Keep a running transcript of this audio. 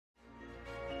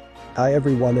Hi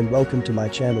everyone and welcome to my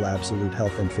channel Absolute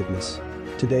Health and Fitness.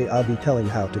 Today I'll be telling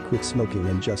how to quit smoking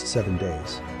in just 7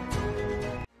 days.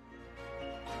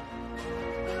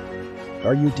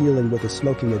 Are you dealing with a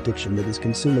smoking addiction that is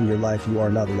consuming your life? You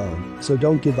are not alone, so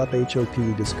don't give up.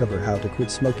 Discover how to quit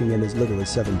smoking in as little as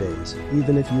 7 days.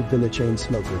 Even if you've been a chain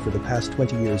smoker for the past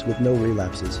 20 years with no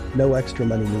relapses, no extra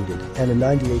money needed, and a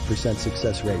 98%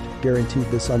 success rate, guaranteed.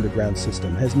 This underground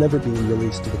system has never been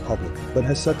released to the public, but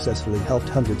has successfully helped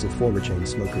hundreds of former chain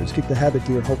smokers kick the habit.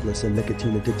 Dear hopeless and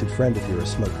nicotine addicted friend, if you're a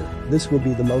smoker, this will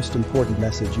be the most important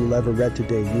message you'll ever read.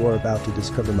 Today you are about to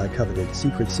discover my coveted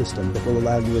secret system that will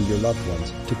allow you and your loved ones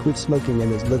to quit smoking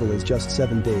in as little as just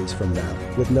 7 days from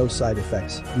now, with no side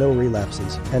effects, no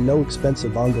relapses, and no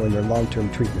expensive ongoing or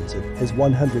long-term treatments. It is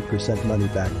 100% money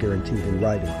back guaranteed in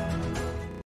writing.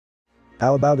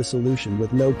 How about a solution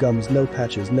with no gums, no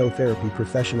patches, no therapy,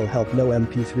 professional help, no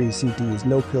MP3 CDs,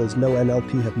 no pills, no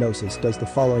NLP hypnosis? Does the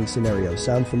following scenario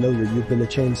sound familiar? You've been a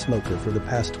chain smoker for the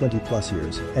past 20 plus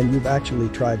years, and you've actually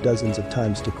tried dozens of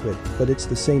times to quit, but it's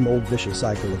the same old vicious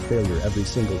cycle of failure every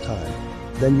single time.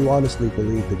 Then you honestly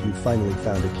believe that you've finally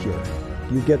found a cure.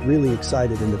 You get really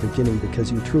excited in the beginning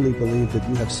because you truly believe that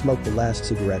you have smoked the last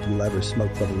cigarette you'll ever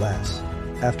smoke, but alas,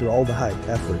 after all the hype,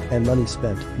 effort, and money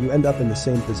spent, you end up in the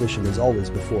same position as always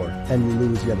before, and you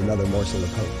lose yet another morsel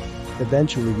of hope.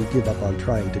 Eventually you give up on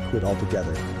trying to quit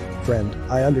altogether. Friend,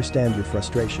 I understand your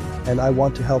frustration, and I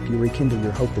want to help you rekindle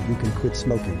your hope that you can quit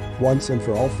smoking once and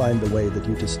for all. Find the way that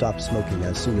you to stop smoking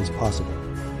as soon as possible.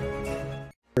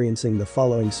 Experiencing the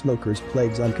following smokers: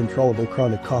 plagues, uncontrollable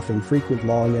chronic coughing, frequent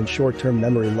long and short-term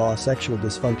memory loss, sexual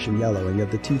dysfunction, yellowing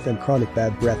of the teeth, and chronic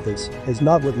bad breath. This is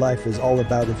not what life is all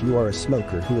about. If you are a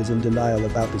smoker who is in denial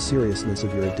about the seriousness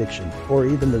of your addiction, or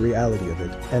even the reality of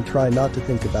it, and try not to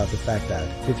think about the fact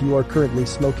that, if you are currently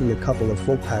smoking a couple of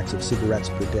full packs of cigarettes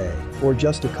per day, or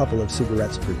just a couple of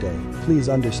cigarettes per day, please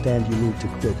understand you need to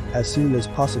quit as soon as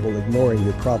possible. Ignoring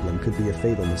your problem could be a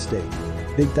fatal mistake.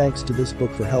 Big thanks to this book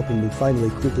for helping me finally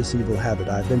quit this evil habit.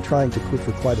 I've been trying to quit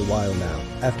for quite a while now.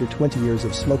 After 20 years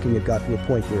of smoking, it got to a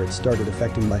point where it started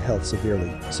affecting my health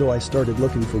severely, so I started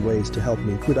looking for ways to help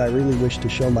me quit. I really wish to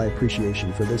show my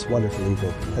appreciation for this wonderful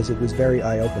ebook, as it was very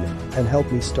eye-opening and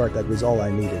helped me start. That was all I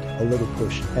needed, a little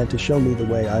push, and to show me the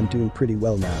way. I'm doing pretty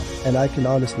well now, and I can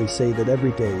honestly say that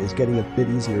every day is getting a bit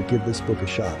easier. Give this book a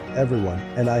shot, everyone,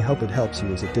 and I hope it helps you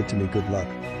as it did to me. Good luck.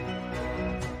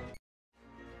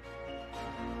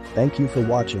 Thank you for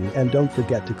watching, and don't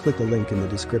forget to click the link in the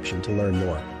description to learn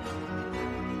more.